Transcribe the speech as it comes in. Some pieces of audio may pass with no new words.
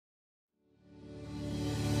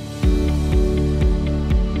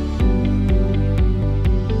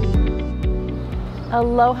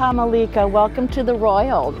Aloha Malika, welcome to the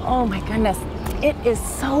Royal. Oh my goodness, it is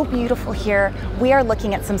so beautiful here. We are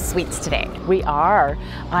looking at some suites today. We are.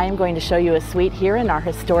 I am going to show you a suite here in our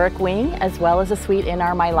historic wing as well as a suite in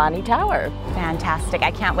our Mailani Tower. Fantastic,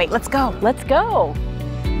 I can't wait. Let's go. Let's go.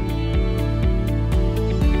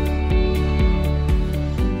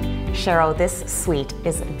 Cheryl, this suite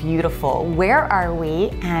is beautiful. Where are we?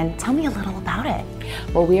 And tell me a little about it.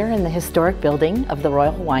 Well, we are in the historic building of the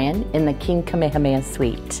Royal Hawaiian in the King Kamehameha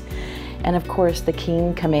Suite. And of course, the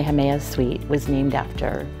King Kamehameha Suite was named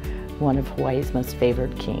after one of Hawaii's most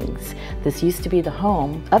favored kings. This used to be the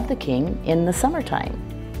home of the king in the summertime.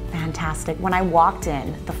 Fantastic. When I walked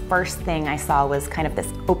in, the first thing I saw was kind of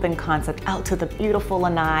this open concept out to the beautiful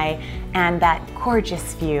lanai and that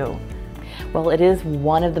gorgeous view. Well, it is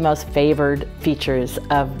one of the most favored features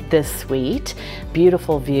of this suite.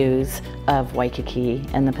 Beautiful views of Waikiki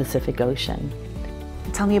and the Pacific Ocean.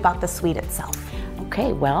 Tell me about the suite itself.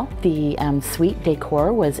 Okay, well, the suite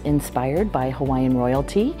decor was inspired by Hawaiian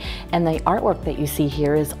royalty, and the artwork that you see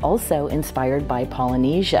here is also inspired by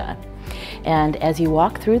Polynesia. And as you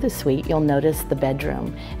walk through the suite, you'll notice the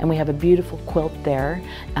bedroom, and we have a beautiful quilt there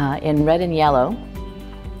in red and yellow,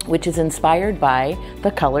 which is inspired by the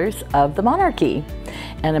colors of the monarchy.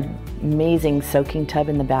 An amazing soaking tub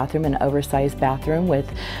in the bathroom, an oversized bathroom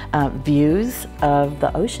with views of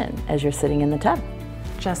the ocean as you're sitting in the tub.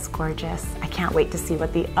 Just gorgeous. I can't wait to see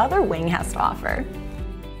what the other wing has to offer.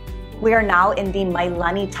 We are now in the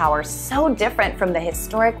Mailani Tower, so different from the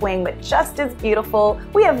historic wing, but just as beautiful.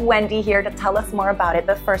 We have Wendy here to tell us more about it,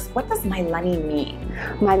 but first, what does Mailani mean?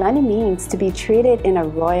 Mailani means to be treated in a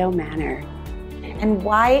royal manner. And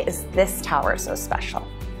why is this tower so special?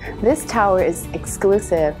 This tower is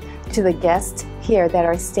exclusive to the guests here that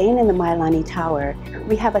are staying in the Mailani Tower.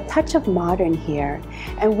 We have a touch of modern here,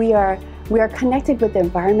 and we are connected with the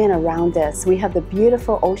environment around us. We have the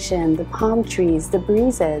beautiful ocean, the palm trees, the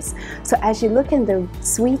breezes. So as you look in the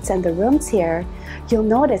suites and the rooms here, you'll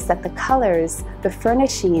notice that the colors, the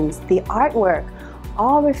furnishings, the artwork,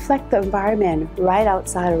 all reflect the environment right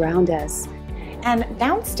outside around us. And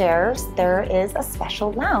downstairs, there is a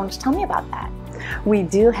special lounge. Tell me about that. We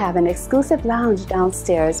do have an exclusive lounge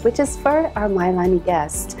downstairs, which is for our Mailani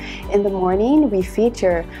guests. In the morning, we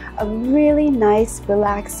feature a really nice,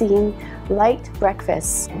 relaxing, light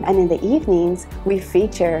breakfast. And in the evenings, we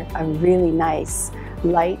feature a really nice,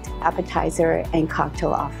 light appetizer and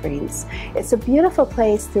cocktail offerings. It's a beautiful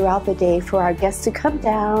place throughout the day for our guests to come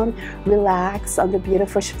down, relax on the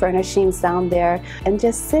beautiful furnishings down there, and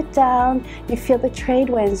just sit down. You feel the trade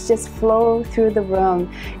winds just flow through the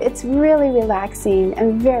room. It's really relaxing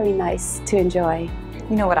and very nice to enjoy.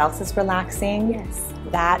 You know what else is relaxing? Yes.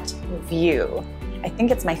 That view. I think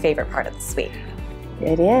it's my favorite part of the suite.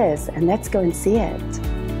 It is, and let's go and see it.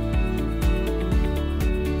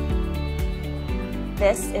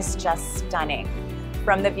 This is just stunning.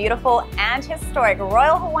 From the beautiful and historic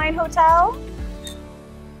Royal Hawaiian Hotel,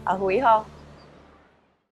 ahui ho.